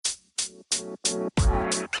Step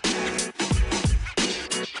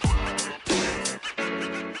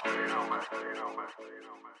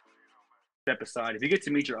aside. If you get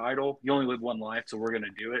to meet your idol, you only live one life, so we're going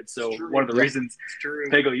to do it. So one of the Yeah. reasons,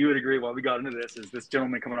 Pego, you would agree why we got into this is this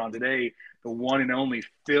gentleman coming on today, the one and only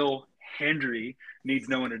Phil Hendrie, needs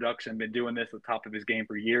no introduction. Been doing this at the top of his game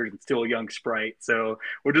for years and still a young sprite. So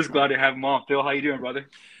we're just glad to have him on. Phil, how you doing, brother?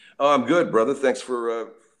 Oh, I'm good, brother. Thanks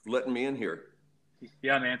for letting me in here.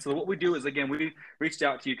 Yeah, man. So what we do is, again, we reached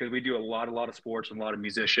out to you because we do a lot of sports and a lot of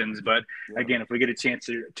musicians. But again, if we get a chance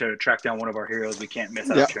to track down one of our heroes, we can't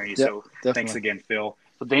miss out on you. So thanks again, Phil.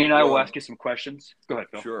 So Dane and I will ask you some questions. Go ahead,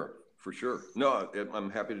 Phil. Sure, for sure. No,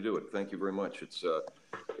 I'm happy to do it. Thank you very much. It's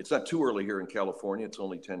not too early here in California. It's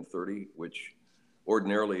only 10:30, which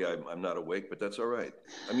ordinarily I'm not awake, but that's all right.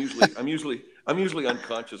 I'm usually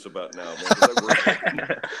unconscious about now, man, 'cause I work.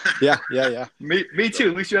 Yeah. Me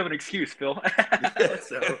too. At least you have an excuse, Phil.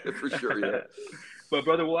 So, for sure, yeah. But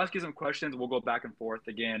brother, we'll ask you some questions. We'll go back and forth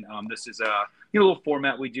again. This is a little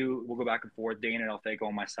format we do. We'll go back and forth. Dane and Althego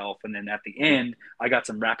and myself, and then at the end, I got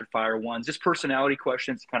some rapid fire ones, just personality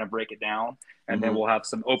questions to kind of break it down, and then we'll have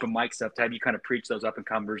some open mic stuff to have you kind of preach those up and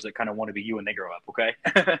comers that kind of want to be you when they grow up. Okay.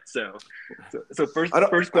 so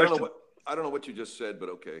first question. I don't know what you just said, but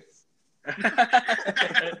okay.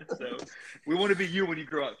 So we want to be you when you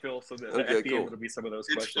grow up, Phil. So that at the end it'll be some of those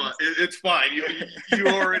questions. It's fine. You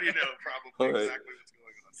already know probably right. exactly what's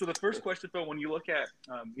going on. So the first question, Phil, when you look at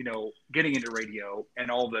getting into radio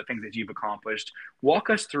and all the things that you've accomplished,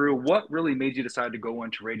 walk us through what really made you decide to go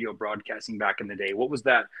into radio broadcasting back in the day. What was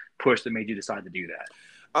that push that made you decide to do that?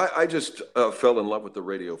 I just fell in love with the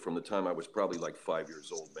radio from the time I was probably like 5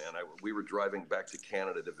 years old, man. We were driving back to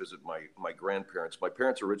Canada to visit my grandparents. My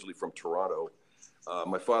parents are originally from Toronto.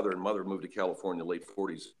 My father and mother moved to California in the late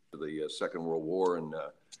 40s for the Second World War. And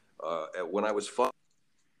when I was 5,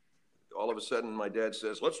 all of a sudden my dad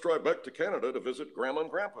says, let's drive back to Canada to visit Grandma and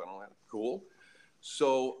Grandpa. And I'm like, cool.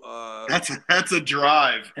 So that's a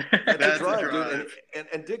drive. That's a drive, dude.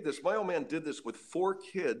 And dig this. My old man did this with 4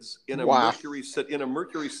 kids in a Mercury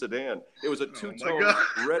sedan. It was a two-tone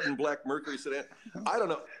red and black Mercury sedan. I don't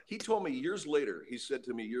know. He told me years later. He said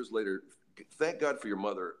to me years later, "Thank God for your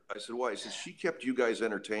mother." I said, "Why?" He said, "She kept you guys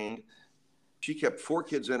entertained. She kept 4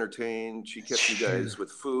 kids entertained. She kept you guys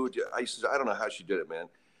with food." I said, "I don't know how she did it, man."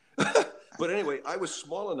 But anyway, I was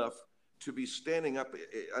small enough to be standing up.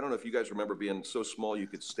 I don't know if you guys remember being so small you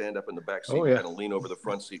could stand up in the back seat and kind of lean over the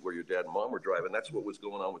front seat where your dad and mom were driving. That's what was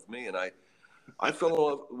going on with me. And I fell in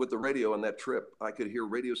love with the radio on that trip. I could hear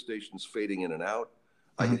radio stations fading in and out.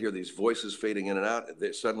 I could hear these voices fading in and out.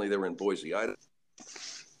 Suddenly they were in Boise, Idaho,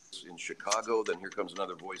 in Chicago. Then here comes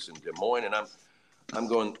another voice in Des Moines. And I'm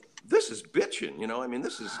going, this is bitching. You know, I mean,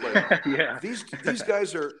 this is like,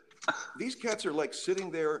 these cats are like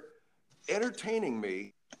sitting there entertaining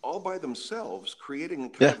me all by themselves, creating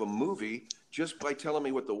kind of a movie just by telling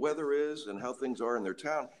me what the weather is and how things are in their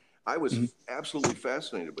town. I was absolutely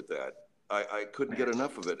fascinated with that. I couldn't get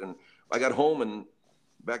enough of it. And I got home and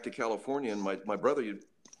back to California, and my brother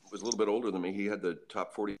was a little bit older than me. He had the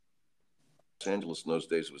top 40 in Los Angeles in those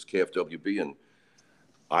days. It was KFWB, and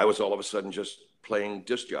I was all of a sudden just playing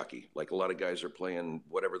disc jockey, like a lot of guys are playing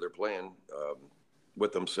whatever they're playing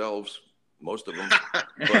with themselves. Most of them,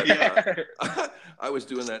 but I was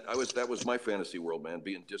doing that. That was my fantasy world, man.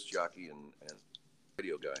 Being disc jockey and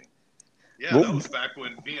radio guy. Yeah, that was back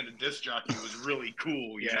when being a disc jockey was really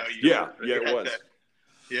cool. You know, it was.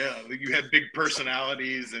 You had big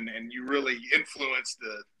personalities, and you really influenced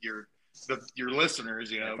your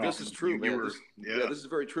listeners. You know, this is true, man. This is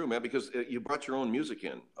very true, man. Because you brought your own music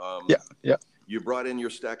in. You brought in your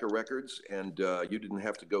stack of records, and you didn't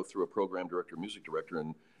have to go through a program director, music director,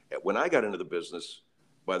 and when I got into the business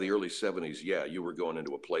by the early 70s, you were going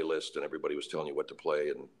into a playlist and everybody was telling you what to play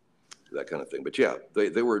and that kind of thing. But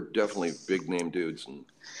they were definitely big name dudes. And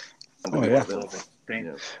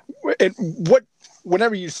And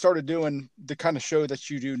whenever you started doing the kind of show that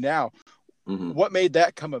you do now, what made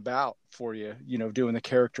that come about for you? You know, doing the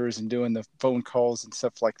characters and doing the phone calls and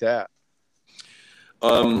stuff like that.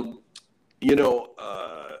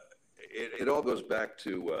 It all goes back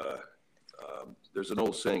to. There's an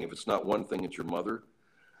old saying: if it's not one thing, it's your mother.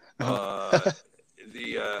 It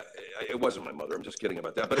wasn't my mother. I'm just kidding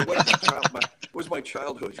about that. But it was my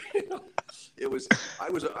childhood. It was. I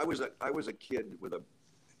was a kid with a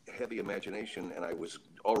heavy imagination, and I was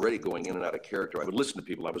already going in and out of character. I would listen to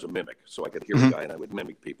people. I was a mimic, so I could hear a guy, and I would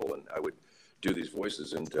mimic people, and I would do these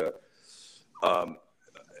voices. And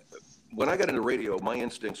when I got into radio, my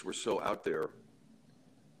instincts were so out there.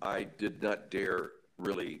 I did not dare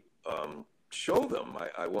really show them.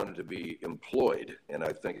 I wanted to be employed. And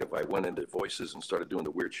I think if I went into voices and started doing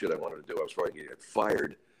the weird shit I wanted to do, I was probably going to get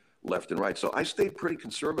fired left and right. So I stayed pretty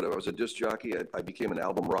conservative. I was a disc jockey. I became an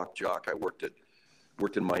album rock jock. I worked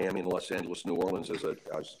in Miami and Los Angeles, New Orleans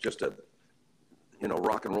I was just a,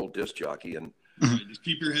 rock and roll disc jockey. And just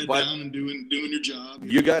keep your head down and doing your job.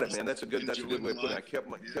 You got it, man. That's a good way to put it. I kept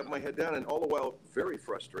my head down, and all the while very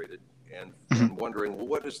frustrated and wondering, well,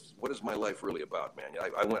 what is my life really about, man?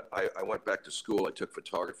 I went back to school. I took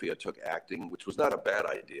photography. I took acting, which was not a bad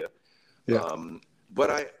idea. Yeah.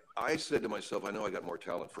 But I said to myself, I know I got more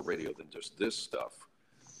talent for radio than just this stuff.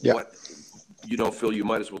 Yeah. Phil, you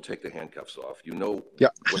might as well take the handcuffs off.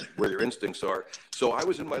 Where your instincts are. So I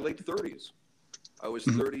was in my late 30s. I was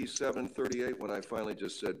 37, 38 when I finally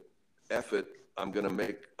just said, F it, I'm going to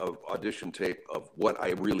make an audition tape of what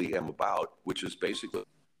I really am about, which is basically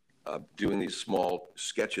doing these small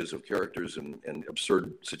sketches of characters and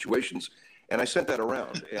absurd situations. And I sent that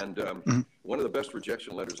around. And one of the best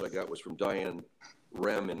rejection letters I got was from Diane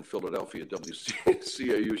Rem in Philadelphia,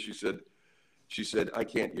 WCAU. She said, I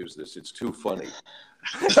can't use this. It's too funny.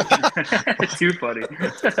 It's too funny.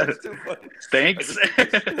 It's too funny. Thanks.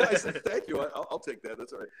 I said, thank you. I'll take that.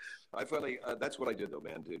 That's all right. I finally, that's what I did, though,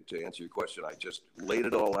 man. To answer your question, I just laid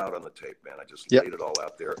it all out on the tape, man. I just laid it all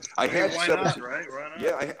out there. I had 17, right?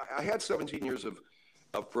 Yeah, I had 17 years of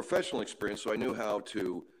professional experience, so I knew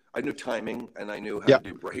I knew timing, and I knew how to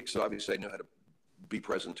do breaks. Obviously, I knew how to be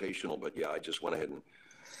presentational, but yeah, I just went ahead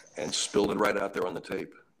and spilled it right out there on the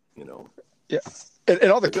tape, Yeah.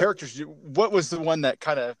 And all the characters, what was the one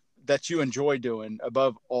that you enjoy doing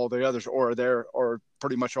above all the others, or or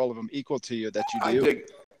pretty much all of them equal to you that you do?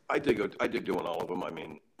 I dig doing all of them. I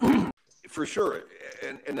mean, for sure.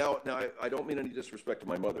 And now I don't mean any disrespect to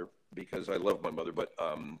my mother, because I love my mother, but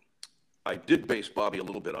I did base Bobby a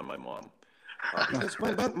little bit on my mom. Because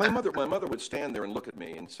my mother would stand there and look at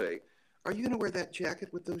me and say, are you going to wear that jacket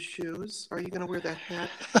with those shoes? Are you going to wear that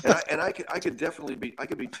hat? And I could definitely be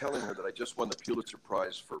telling her that I just won the Pulitzer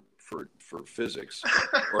Prize for physics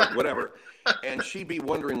or whatever. And she'd be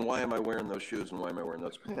wondering, why am I wearing those shoes and why am I wearing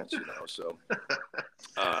those pants? So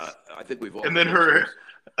I think we've all. And then her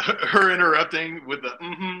interrupting with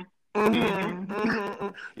the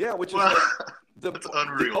yeah, which is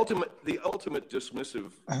the ultimate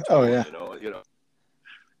dismissive tone, oh yeah.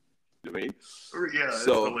 To me. Yeah,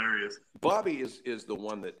 so, it's hilarious. Bobby is the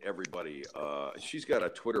one that everybody, she's got a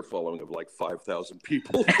Twitter following of like 5,000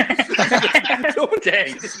 people.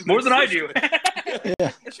 Dang, more than I do.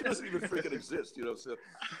 Yeah. She doesn't even freaking exist, So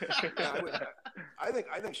yeah, I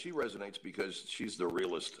think she resonates because she's the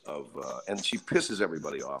realist of, and she pisses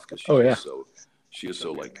everybody off because she is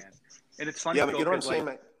so like. Man. And it's funny. Yeah, but you know what I'm saying,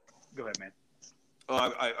 man? Go ahead, man.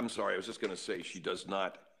 Oh, I'm sorry. I was just going to say she does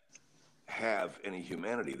not have any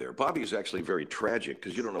humanity there. Bobby is actually very tragic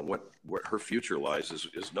because you don't know where her future lies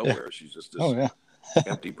is nowhere. Yeah. She's just this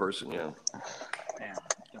empty person. Yeah.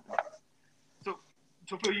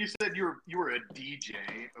 So Phil, you said you were a DJ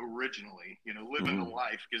originally, living the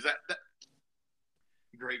life, because that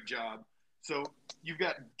great job. So you've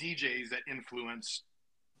got DJs that influence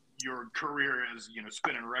your career as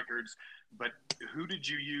spinning records, but who did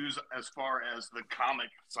you use as far as the comic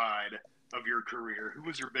side of your career? Who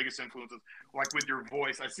was your biggest influences? Like with your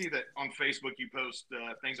voice, I see that on Facebook you post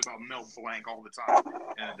things about Mel Blanc all the time,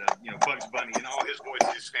 and Bugs Bunny, and all his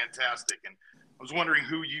voice is fantastic. And I was wondering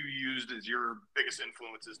who you used as your biggest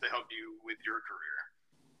influences to help you with your career.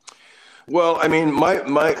 Well, I mean,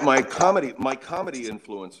 my comedy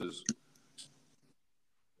influences.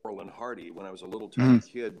 Laurel and Hardy, when I was a little tiny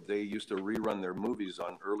kid, they used to rerun their movies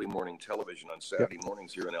on early morning television on Saturday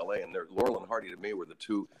mornings here in LA. And Laurel and Hardy to me were the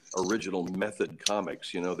two original method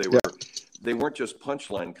comics. They weren't just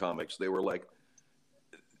punchline comics. They were like,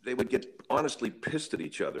 they would get honestly pissed at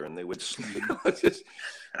each other, and they would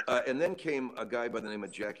and then came a guy by the name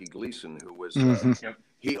of Jackie Gleason, who was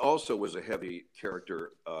he also was a heavy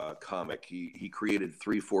character comic. He created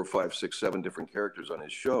 3, 4, 5, 6, 7 different characters on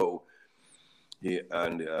his show.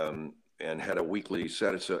 And had a weekly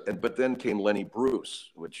set. But then came Lenny Bruce,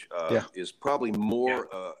 which is probably more.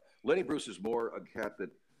 Lenny Bruce is more a cat that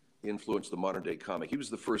influenced the modern day comic. He was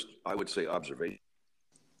the first, I would say, observation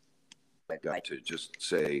guy to just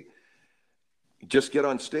say, just get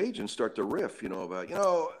on stage and start to riff.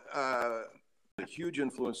 A huge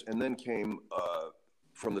influence. And then came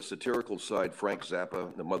from the satirical side, Frank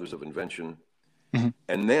Zappa, The Mothers of Invention, and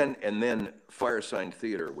then Firesign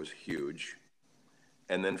Theater was huge.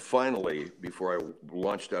 And then finally, before I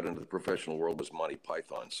launched out into the professional world, was Monty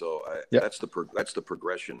Python. So that's the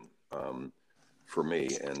progression for me.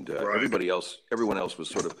 And everyone else was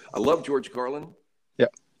sort of. I love George Carlin. Yeah.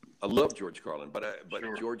 I love George Carlin, but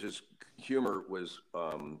Sure. George's humor was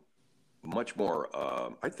much more,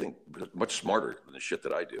 I think, much smarter than the shit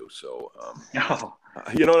that I do. So, Oh,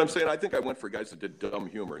 you know what I'm saying? I think I went for guys that did dumb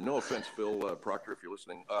humor. No offense, Phil Proctor, if you're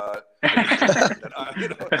listening. You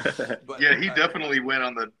know, but, yeah, he definitely went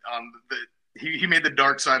on the he made the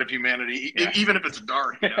dark side of humanity, even if it's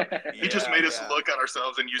dark. You know, he just made us look at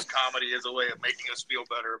ourselves and use comedy as a way of making us feel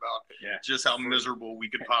better about just how miserable we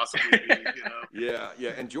could possibly be. You know? Yeah.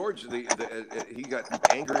 And George, he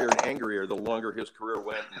got angrier and angrier the longer his career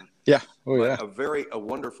went. And, a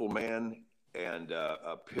wonderful man and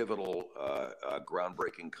a pivotal,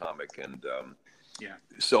 groundbreaking comic, and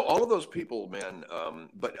so all of those people, man.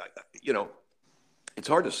 But you know. It's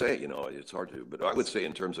hard to say, you know. It's hard to, but I would say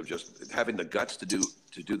in terms of just having the guts to do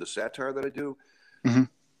the satire that I do,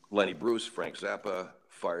 Lenny Bruce, Frank Zappa,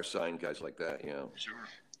 Firesign, guys like that, you know. Sure.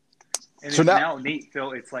 And so now, Nate,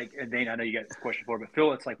 Phil, it's like, and Nate, I know you got this question before, but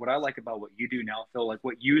Phil, it's like what I like about what you do now, Phil, like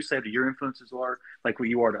what you said your influences are, like what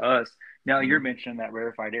you are to us. Now you're mentioning that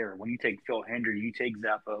rarefied air. When you take Phil Hendrie, you take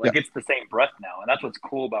Zappa, like it's the same breath now. And that's what's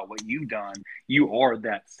cool about what you've done. You are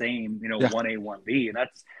that same, 1A, 1B. And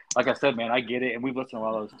that's, like I said, man, I get it. And we've listened to a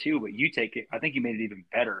lot of those too, but you take it, I think you made it even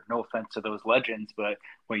better. No offense to those legends, but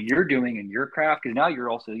what you're doing in your craft, because now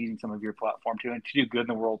you're also using some of your platform too, and to do good in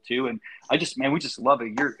the world too. And we just love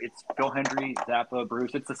it. It's Phil Hendrie, Zappa,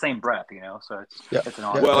 Bruce. It's the same breath, so it's an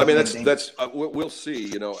honor. Well, I mean, that's we'll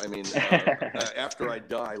see, I mean, after I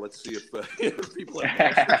die, let's see if people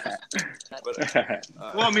have answers. But,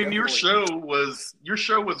 well, I mean, your show was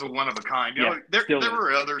a one of a kind. You know, there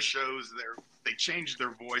were other shows there. They changed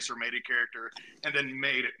their voice or made a character and then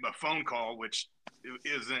made a phone call, which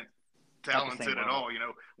isn't talented at all.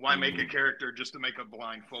 Why make a character just to make a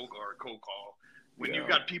blind phone call or a cold call when you've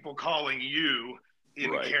got people calling you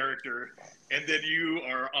in character, and then you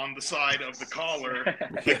are on the side of the caller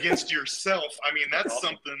against yourself. I mean, that's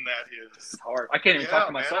something that is hard. I can't even talk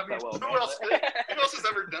to myself that well. Who else has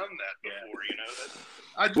ever done that before?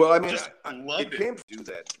 You can't do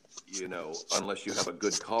that, unless you have a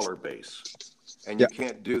good caller base, and you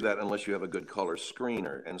can't do that unless you have a good caller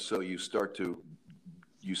screener. And so you start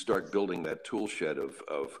building that tool shed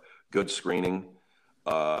of good screening.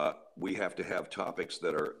 We have to have topics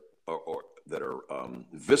that are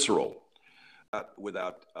visceral,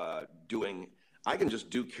 without doing. I can just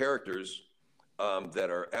do characters that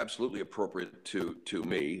are absolutely appropriate to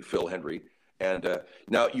me, Phil Hendrie. And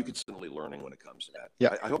now you can certainly learning when it comes to that.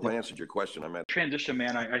 Yeah, I hope I answered your question. I'm at transition,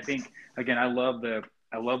 man. I think again, I love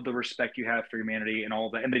the respect you have for humanity and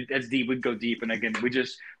all that. And that's deep. We go deep. And again,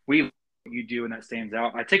 we you do, and that stands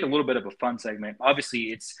out. I take a little bit of a fun segment.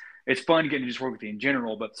 Obviously, it's fun getting to just work with you in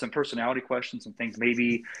general, but some personality questions and things,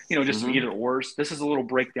 maybe, just either ors. This is a little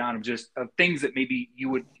breakdown of things that maybe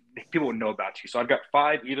people would know about you. So I've got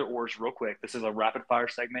 5 either ors real quick. This is a rapid fire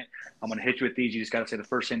segment. I'm going to hit you with these. You just got to say the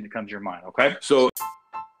first thing that comes to your mind. Okay.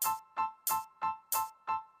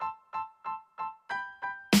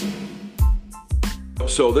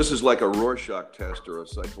 So this is like a Rorschach test or a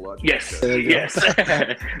psychological test. Yes.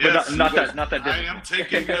 But not that different. I am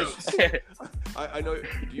taking notes. I know. Do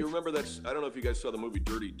you remember that? I don't know if you guys saw the movie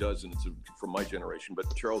Dirty Dozen. It's from my generation,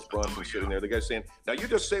 but Charles Bronson sitting there. The guy's saying, "Now you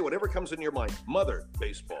just say whatever comes into your mind." Mother,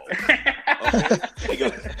 baseball. Okay. He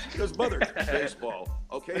goes, mother, baseball.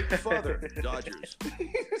 Okay. Father, Dodgers.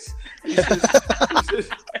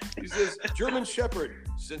 He says, German Shepherd,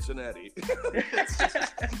 Cincinnati.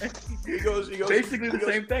 He goes. Basically the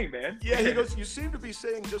same thing, man. Yeah. He goes, you seem to be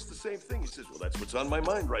saying just the same thing. He says, well, that's what's on my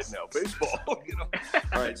mind right now, baseball. All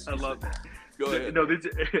right. I love that. Go ahead. No,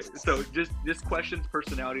 so just questions,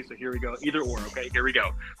 personality. So here we go. Either or. Okay, here we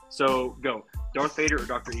go. So go. Darth Vader or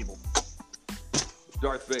Dr. Evil?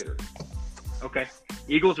 Darth Vader. Okay.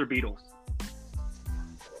 Eagles or Beatles?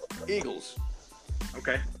 Eagles.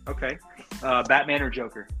 Okay. Batman or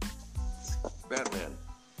Joker? Batman.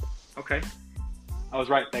 Okay. I was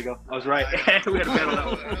right, Fago. I was right. We had a bet on that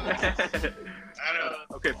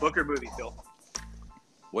one. Okay, book or movie, Phil?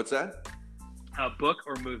 What's that? Book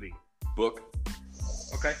or movie? Book.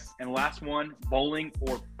 Okay. And last one, bowling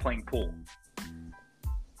or playing pool?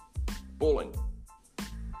 Bowling.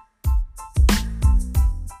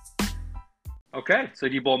 Okay. So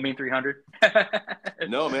do you bowl mean 300?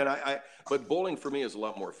 No, man. But bowling for me is a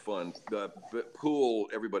lot more fun. The pool,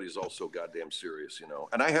 everybody's also goddamn serious,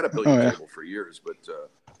 And I had a billiard table for years, but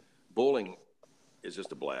bowling is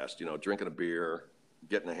just a blast. Drinking a beer,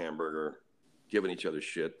 getting a hamburger, giving each other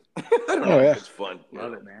shit. I don't know. It's fun.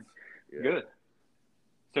 Love it, man. Yeah. Good.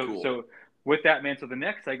 So with that, man, so the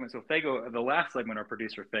next segment, so Fago, the last segment, our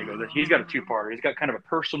producer Fago, he's got a two-parter. He's got kind of a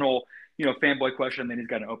personal, fanboy question, and then he's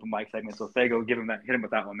got an open mic segment. So Fago, hit him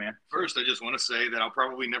with that one, man. First, I just want to say that I'll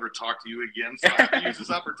probably never talk to you again, so I have to use this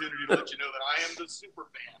opportunity to let you know that I am the super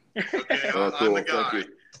fan. Okay, I'm the guy.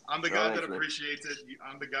 I'm the guy that appreciates it.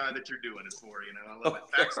 I'm the guy that you're doing it for. I love it.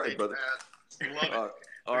 Backstage pass, love it.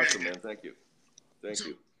 Awesome, man. Thank you. Thank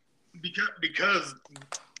you. Because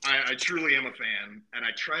I truly am a fan, and I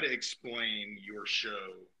try to explain your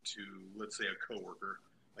show to, let's say,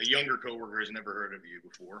 a younger coworker who's never heard of you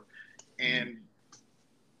before, and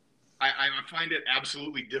I find it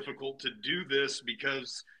absolutely difficult to do this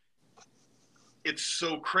because it's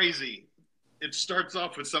so crazy. It starts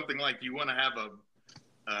off with something like you want to have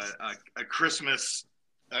a Christmas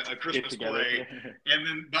play, and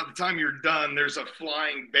then by the time you're done, there's a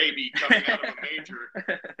flying baby coming out of a manger.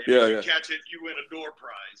 And if you catch it, you win a door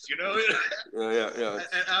prize. Yeah.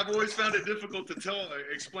 And I've always found it difficult to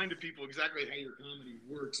explain to people exactly how your comedy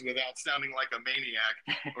works without sounding like a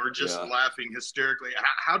maniac or just laughing hysterically.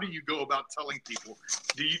 How do you go about telling people?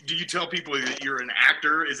 Do you tell people that you're an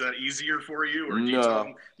actor? Is that easier for you, or do you tell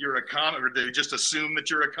them you're a comic, or do they just assume that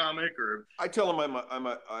you're a comic? Or I tell them I'm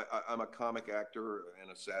a comic actor and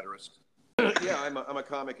a satirist. Yeah, I'm a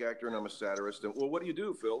comic actor and I'm a satirist. And well, what do you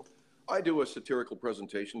do, Phil? I do a satirical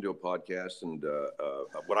presentation, do a podcast, and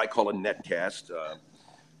what I call a netcast,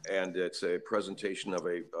 and it's a presentation of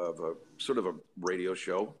a sort of a radio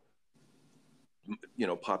show,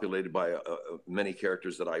 populated by many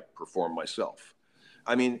characters that I perform myself.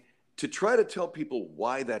 I mean, to try to tell people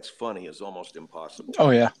why that's funny is almost impossible.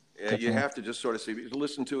 Oh yeah. You have to just sort of say,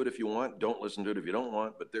 listen to it if you want, don't listen to it if you don't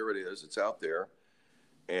want, but there it is, it's out there.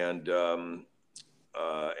 And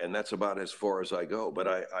that's about as far as I go. But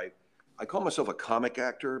I call myself a comic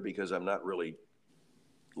actor because I'm not really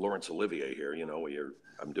Laurence Olivier here.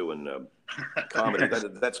 I'm doing comedy.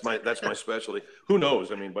 That's my specialty. Who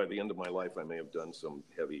knows? I mean, by the end of my life, I may have done some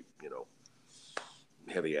heavy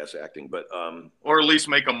ass acting, but or at least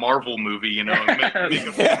make a Marvel movie. Make $1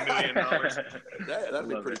 million. That'd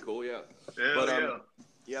be pretty cool. Yeah.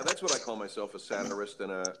 Yeah, that's what I call myself: a satirist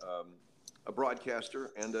and a broadcaster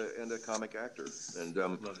and a comic actor. And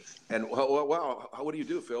wow, what do you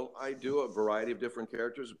do, Phil? I do a variety of different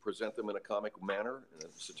characters, present them in a comic manner, in a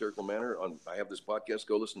satirical manner. I have this podcast.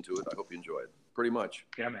 Go listen to it. I hope you enjoy it. Pretty much.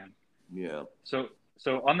 Yeah, man. Yeah. So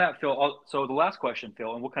on that, Phil, so the last question,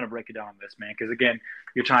 Phil, and we'll kind of break it down on this, man, because again,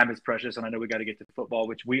 your time is precious, and I know we got to get to football,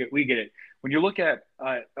 which we get it. When you look at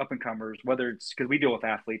up-and-comers, whether it's because we deal with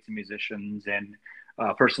athletes and musicians and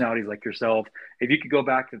personalities like yourself, if you could go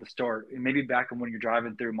back to the start, and maybe back when you're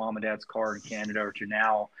driving through mom and dad's car in Canada or to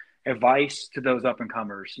now, advice to those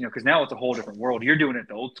up-and-comers, because now it's a whole different world. You're doing it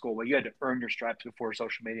the old school way. You had to earn your stripes before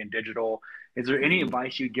social media and digital. Is there any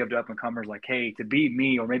advice you'd give to up-and-comers like, hey, to be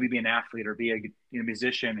me or maybe be an athlete or be a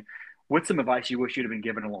musician, what's some advice you wish you'd have been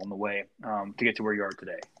given along the way to get to where you are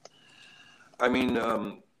today? I mean,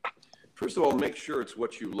 first of all, make sure it's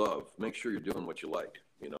what you love. Make sure you're doing what you like.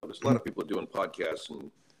 There's a lot of people doing podcasts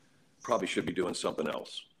and probably should be doing something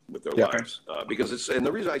else with their lives. Because and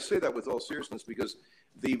the reason I say that with all seriousness, because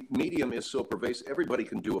the medium is so pervasive. Everybody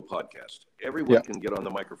can do a podcast. Everyone can get on the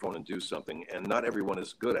microphone and do something, and not everyone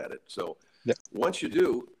is good at it. So once you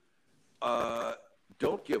do,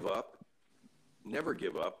 don't give up. Never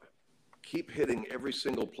give up. Keep hitting every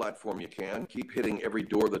single platform you can. Keep hitting every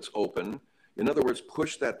door that's open. In other words,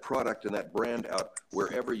 push that product and that brand out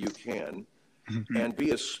wherever you can, and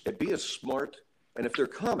be as smart. And if they're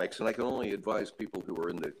comics, and I can only advise people who are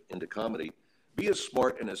into comedy, be as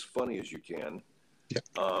smart and as funny as you can.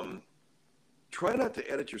 Try not to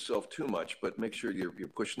edit yourself too much, but make sure you're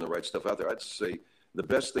pushing the right stuff out there. I'd say the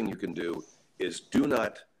best thing you can do is do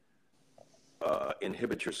not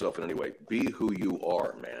inhibit yourself in any way. Be who you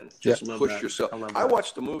are, man. Just push yourself. I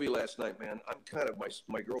watched a movie last night, man. I'm kind of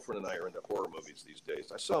my girlfriend and I are into horror movies these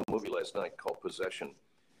days. I saw a movie last night called Possession.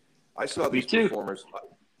 I saw these performers.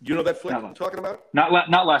 You know that flick I'm talking about? Not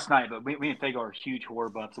last night, but we and Fago are huge horror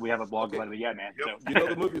buffs, so we have a blog about it. Yeah, man. Yep.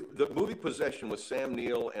 So. The movie Possession with Sam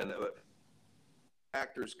Neill and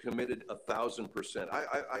actors committed 1,000%.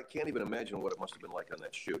 I can't even imagine what it must have been like on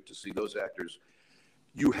that shoot to see those actors.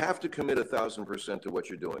 You have to commit 1,000% to what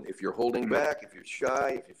you're doing. If you're holding back, if you're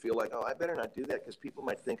shy, if you feel like, I better not do that because people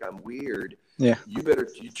might think I'm weird. Yeah. You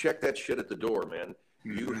check that shit at the door, man.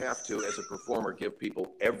 You have to, as a performer, give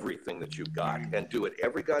people everything that you've got and do it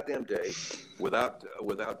every goddamn day without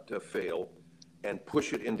fail, and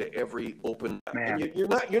push it into every open. And you're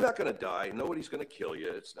not going to die. Nobody's going to kill you.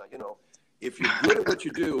 It's not, if you're good at what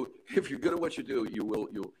you do, you will.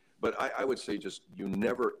 But I would say just you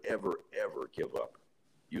never, ever, ever give up.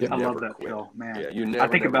 You I never love that, quit. Phil, man. Yeah, you never, I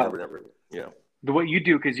think about never. Yeah. the way you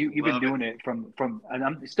do, because you've been Love doing it from and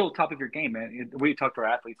I'm still top of your game, man. We talk to our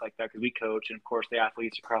athletes like that because we coach, and of course the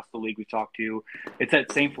athletes across the league we talk to. It's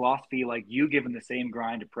that same philosophy, like you giving the same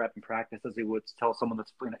grind to prep and practice as they would tell someone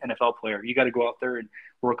that's an NFL player. You got to go out there and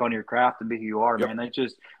work on your craft and be who you are, Yep. man. That's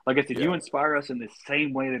just, like I said, Yeah. you inspire us in the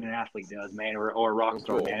same way that an athlete does, man, or a rock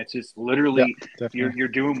star, Cool. man. It's just literally definitely. you're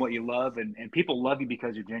doing what you love, and people love you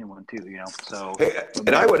because you're genuine too, you know. So Hey,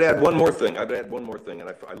 and I would add one more thing. I'd add one more thing, and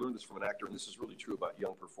I learned this from an actor, and this is really true about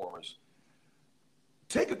young performers.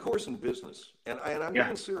 Take a course in business, and I'm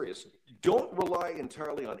being serious. Don't rely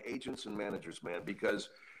entirely on agents and managers, man, because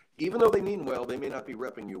even though they mean well, they may not be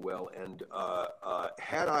repping you well. And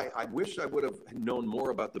I wish I would have known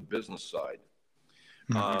more about the business side,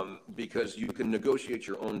 because you can negotiate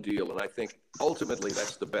your own deal, and I think ultimately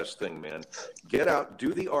that's the best thing, man. Get out,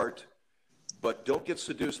 do the art. But don't get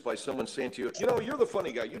seduced by someone saying to you, you know, you're the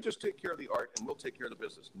funny guy. You just take care of the art and we'll take care of the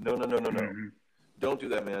business. No. Don't do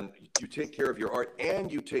that, man. You take care of your art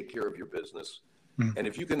and you take care of your business. And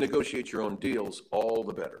if you can negotiate your own deals, all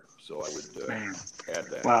the better. So I would add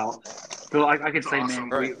that. Wow. Phil, I can say, awesome.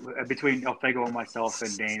 man, between Alfego and myself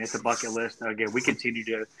and Dane, it's a bucket list. Again, we continue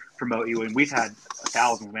to promote you, and we've had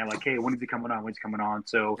thousands, man. Like, hey, when is he coming on? When's he coming on?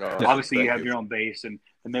 So obviously you have your own base, and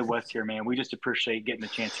the Midwest here, man. We just appreciate getting the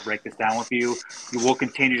chance to break this down with you. You will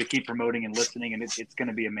continue to keep promoting and listening, and it's going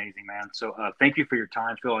to be amazing, man. So thank you for your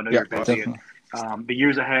time, Phil. I know you're busy. And, the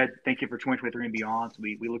years ahead, thank you for 2023 and beyond. So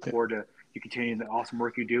we look forward to you continuing the awesome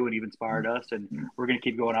work you do, and you've inspired us, and we're going to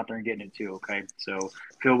keep going out there and getting it too. Okay. So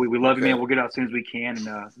Phil, we love you, man. We'll get out as soon as we can, and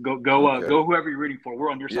go whoever you're rooting for.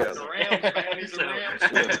 We're on your side. He's a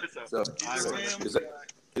Rams, man. He's a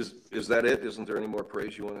Rams. Is that it? Isn't there any more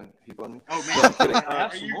praise you want to heap on me? Oh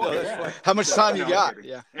man, How much time you got?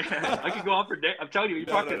 Yeah, I could go on for days. I'm telling you, you're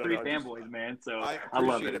talking to three fanboys, man. So I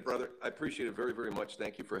love it, brother. I appreciate it very, very much.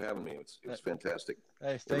 Thank you for having me. It's fantastic.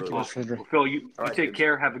 Hey, thank you, Mr. Hendrie. Well, Phil, you take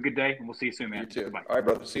care. Have a good day, and we'll see you soon, man. You too. Goodbye. All right,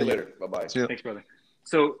 brother. See you later. Bye-bye. Thanks, brother.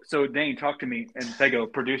 So Dane, talk to me, and Fego,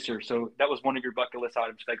 producer. So that was one of your bucket list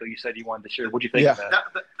items, Fego. You said you wanted to share. What'd you think of that?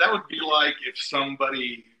 That would be like if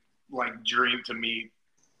somebody dreamed to meet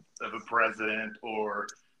of a president or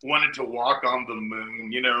wanted to walk on the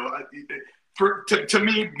moon. You know, to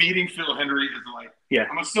me, meeting Phil Hendrie is like,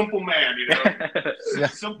 I'm a simple man. You know,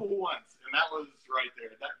 simple once, and that was right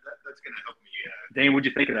there. That's going to help me. Dane, what'd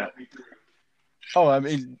you think of that? Oh, I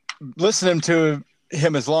mean, listening to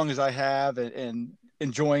him as long as I have, and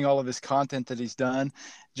enjoying all of his content that he's done,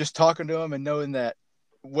 just talking to him and knowing that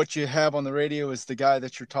what you have on the radio is the guy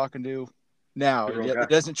that you're talking to now. It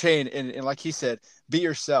doesn't change. And like he said, be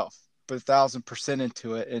yourself, put 1,000%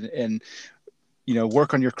 into it, and you know,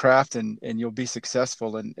 work on your craft, and you'll be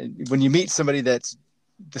successful. And when you meet somebody that's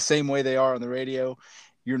the same way they are on the radio,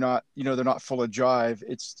 you're not, you know, they're not full of jive.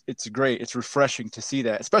 It's great. It's refreshing to see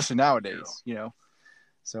that, especially nowadays, you know.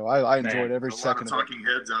 So I enjoyed every second of it. Talking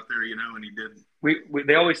heads out there, you know, and he did.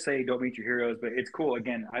 They always say don't meet your heroes, but it's cool.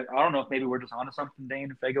 Again, I don't know if maybe we're just onto something,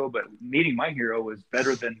 Dane and Fego, but meeting my hero was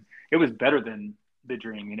better than the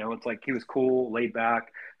dream. You know, it's like he was cool, laid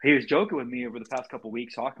back. He was joking with me over the past couple of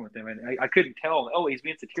weeks, talking with him, and I couldn't tell. Oh, he's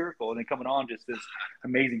being satirical, and then coming on just this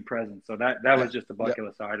amazing presence. So that was just a bucket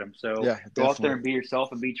list item. So go out there and be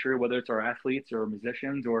yourself and be true, whether it's our athletes or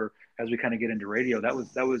musicians, or as we kind of get into radio. That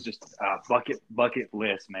was just a bucket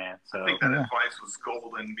list, man. So I think that advice was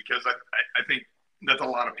golden, because I think that's a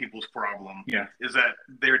lot of people's problem. Yeah, is that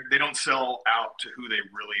they don't sell out to who they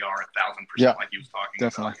really are 1,000%, like he was talking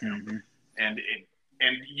about. Mm-hmm.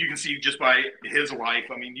 And you can see just by his life.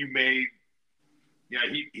 I mean, he may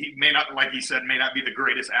not, like he said, may not be the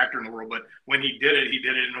greatest actor in the world, but when he did it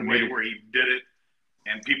in a way where he did it,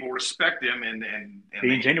 and people respect him, and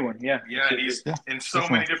being genuine. Yeah. And he's in so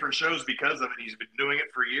many different shows because of it. He's been doing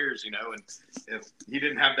it for years, you know. And if he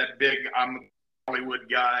didn't have that big I'm a Hollywood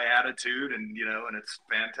guy attitude, and you know, and it's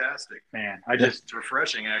fantastic, man. It's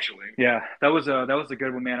refreshing, actually. Yeah, that was a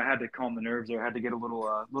good one, man. I had to calm the nerves there. I had to get a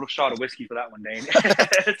little shot of whiskey for that one, Dane.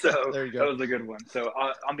 So there you go. That was a good one. So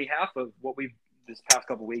on behalf of what we've this past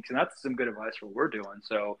couple of weeks, and that's some good advice for what we're doing.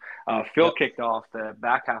 So Phil kicked off the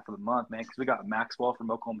back half of the month, man, because we got Maxwell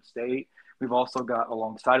from Oklahoma State. We've also got,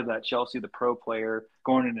 alongside of that, Chelsea, the pro player.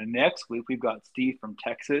 Going into next week, we've got Steve from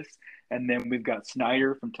Texas. And then we've got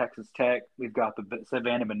Snyder from Texas Tech. We've got the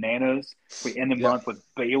Savannah Bananas. We end the month with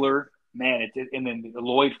Baylor. Man, and then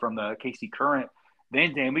Lloyd from the KC Current.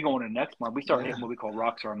 Then we go into next month. We start hitting what we call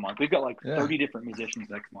Rockstar Month. We've got 30 different musicians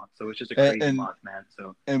next month. So it's just a crazy month, man.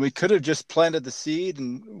 So, and we could have just planted the seed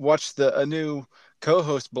and watched a new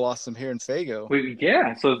co-host blossom here in Fago.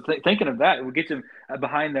 So thinking of that, we'll get you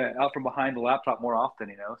out from behind the laptop more often,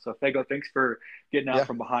 you know. So Fago, thanks for getting out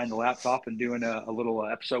from behind the laptop and doing a little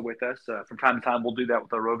episode with us. From time to time, we'll do that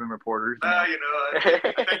with our roving reporters. I thank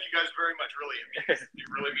you guys very much. Really, it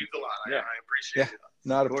really means a lot. I appreciate it.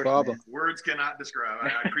 Not a problem. Man. Words cannot describe.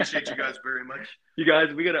 I appreciate you guys very much. You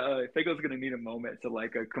guys, we gotta. Fago's gonna need a moment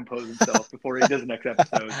to compose himself before he does the next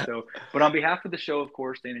episode. So, but on behalf of the show, of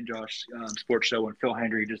course, Dan and Josh Sports Show, and Phil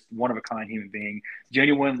Hendrie, just one of a kind human being,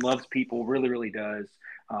 genuine, loves people, really, really does.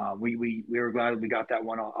 We were glad we got that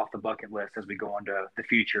one off the bucket list as we go on to the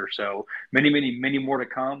future. So many more to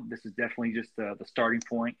come. This is definitely just the starting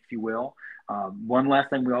point, if you will. One last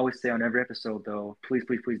thing we always say on every episode, though, please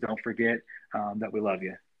don't forget that we love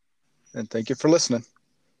you. And thank you for listening.